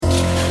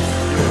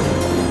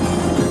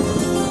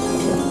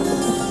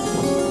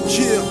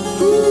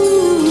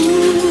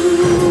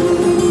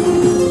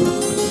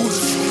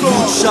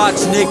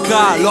Muchach,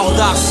 Neka, Lord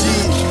RC.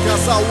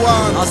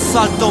 Un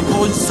sale temps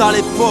pour une sale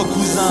époque,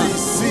 cousin.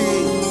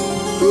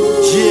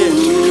 Yeah,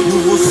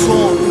 nouveau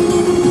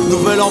son,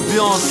 nouvelle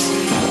ambiance.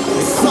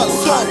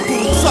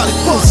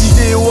 Aux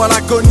idéaux à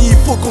l'agonie,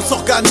 faut qu'on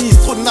s'organise.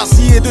 Trop de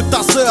nazis et de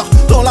tasseurs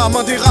dans la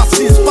main des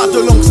racistes. Pas de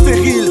langue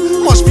stérile,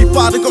 moi je vis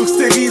pas de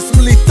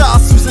gangstérisme. L'État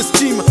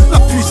sous-estime la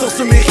puissance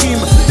de mes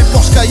rimes. Les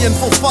Porsche Cayenne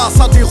font face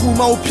à des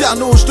roumains au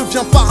piano. Je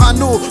deviens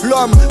parano,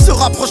 l'homme se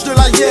rapproche de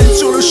la hyène.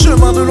 Sur le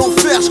chemin de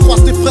l'enfer, je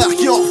croise des frères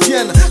qui en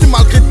reviennent. Et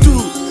malgré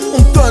tout,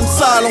 on donne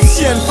ça à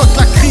l'ancienne, fuck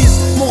la crise.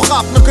 Mon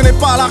rap ne connaît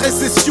pas la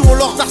récession.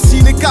 Lord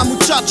RC Neka,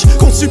 Muchach,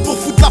 conçu pour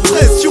foutre la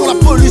pression. La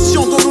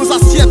pollution dans nos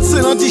assiettes,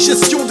 c'est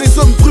l'indigestion. Des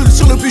hommes brûlent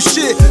sur le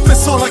bûcher, mais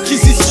sans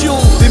l'inquisition.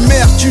 Des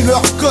mères tuent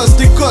leurs gosses,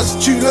 des gosses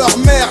tuent leur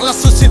mère. La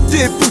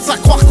société pousse à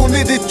croire qu'on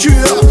est des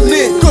tueurs.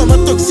 Nés comme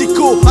un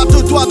toxico, à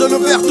 2 doigts de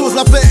l'overdose,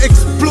 la paix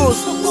explose.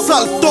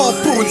 Sale temps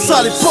pour une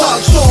sale époque.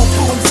 Sale temps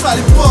pour une sale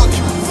époque.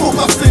 Faut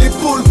passer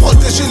l'épaule,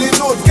 protéger les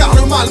nôtres, car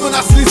le mal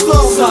menace les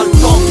hommes. Sale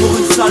temps pour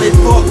une sale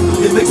époque.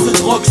 Les mecs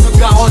se droguent, se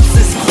garottent,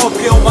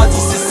 s'escroquent. Et on m'a dit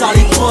c'est ça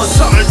les potes.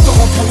 Sale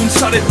temps pour une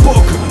sale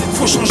époque.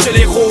 Faut changer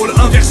les rôles,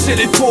 inverser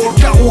l'épaule,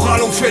 car on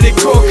râle, on fait les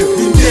coques.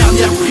 Une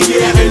dernière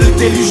prière et le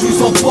déluge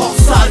nous emporte.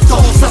 Sale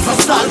temps, ça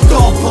sale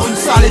temps pour une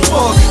sale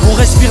époque. On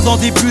respire dans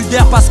des bulles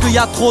d'air parce qu'il y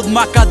a trop de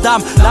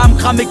macadam. L'âme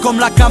cramée comme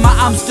la cam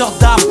à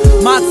Amsterdam.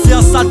 Mat, c'est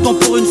un sale temps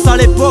pour une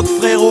sale époque,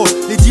 frérot.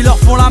 Les dealers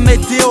font la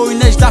météo, une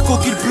neige d'Aco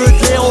qu'il pleut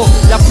de l'héros.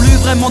 Y'a plus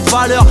vraiment de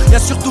valeur, y'a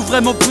surtout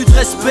vraiment plus de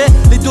respect.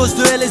 Les doses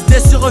de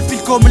LSD se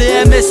refilent comme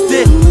les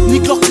MST.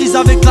 Nique leur crise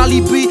avec la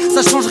Libye,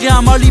 ça change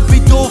rien ma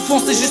libido. Au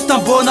fond c'est juste un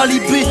bon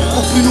alibi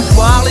pour plus nous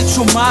parler de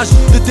chômage,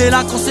 de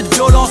délinquance et de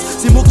violence.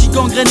 Ces mots qui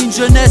gangrènent une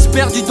jeunesse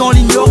perdue dans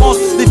l'ignorance.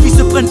 Les filles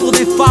se prennent pour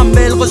des femmes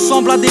mais elles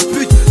ressemblent à des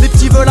putes. Les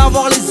petits veulent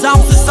avoir les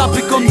armes, se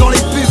saper comme dans les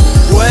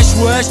pubs.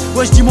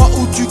 Wesh, dis-moi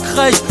où tu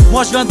crèches.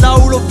 Moi je viens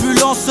d'Aou,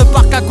 l'opulence, ce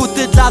parc à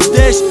côté de la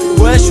dèche.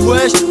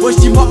 Wesh,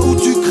 dis-moi où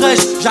tu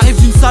crèches. J'arrive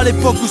d'une sale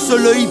époque où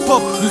seul le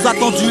hip-hop nous a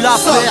tendu la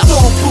Sale perche.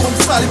 temps pour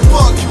une sale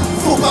époque.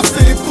 Faut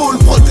passer l'épaule,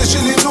 protéger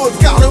les nôtres,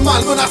 car le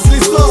mal menace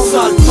les hommes.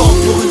 Sale temps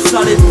pour une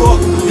sale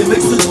époque. Les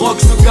mecs se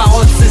droguent, se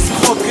garottent,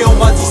 s'escroquent. Et on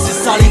m'a dit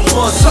c'est ça les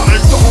potes. Sale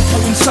temps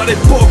pour une sale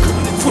époque.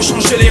 Faut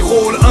changer les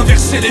rôles,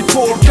 inverser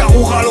l'épaule, car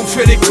on râle, on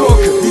fait les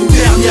coques. Une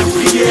dernière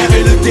prière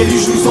et le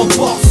déluge nous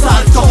emporte.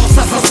 Sale temps,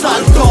 ça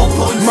sale temps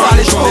pour une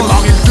sale J'en ai époque.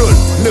 marre, ils gueulent,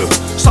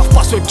 ne savent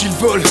pas ce qu'ils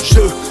veulent.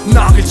 Je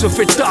narre, il se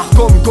fait tard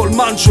comme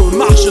Goldman, je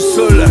marche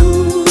seul.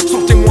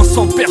 Sans témoin,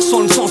 sans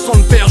personne, sans son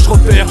père, je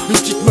repère une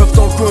petite meuf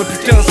dans le coin,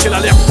 putain, si elle a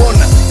l'air bonne.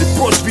 Les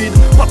poches vides,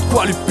 pas de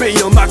quoi lui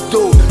payer un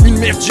McDo. Une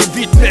merde, j'ai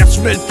vite, merde,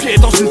 je mets le pied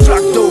dans une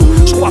flaque d'eau.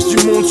 Je croise du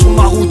monde sur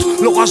ma route,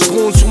 l'orage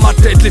gronde sur ma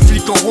tête, les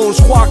flics en ronde.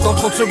 Je crois que dans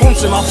 30 secondes,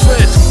 c'est ma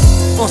fête.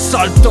 Un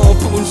sale temps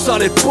pour une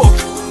sale époque.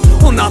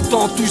 On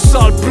attend tout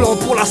ça, le plan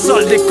pour la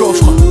salle des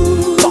coffres.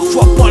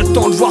 Parfois pas le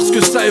temps de voir ce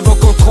que ça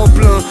évoque en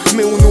tremplin.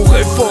 Mais on nous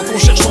révoque, on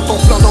cherche en temps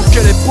plein. Dans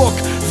quelle époque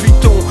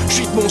vit-on?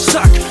 Je vide mon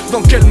sac.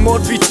 Dans quel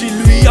mode vit-il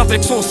lui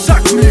avec son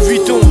sac Louis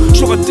Vuitton?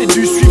 J'aurais peut-être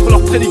dû suivre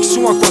leurs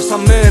prédictions, à quoi ça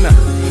mène.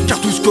 Car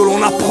tout ce que l'on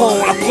apprend,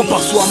 on l'apprend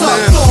par Sale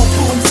soi-même. temps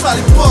pour une sale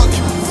époque.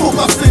 Faut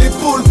passer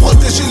l'épaule,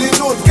 protéger les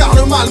nôtres, car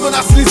le mal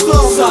menace les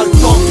hommes. Sale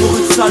temps pour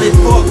une sale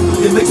époque.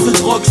 Les mecs se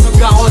droguent, se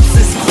garottent,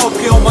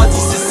 s'escroquent. Et on m'a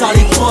dit c'est ça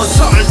les potes.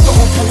 Sale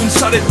temps pour une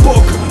sale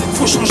époque.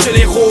 Faut changer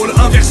les rôles,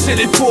 inverser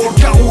l'épaule,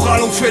 car on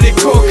râle, on fait les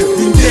coques.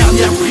 Une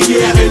dernière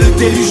prière et le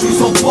déluge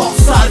nous emporte.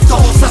 Sale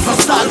temps, ça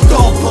sale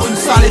temps pour une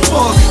sale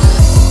époque.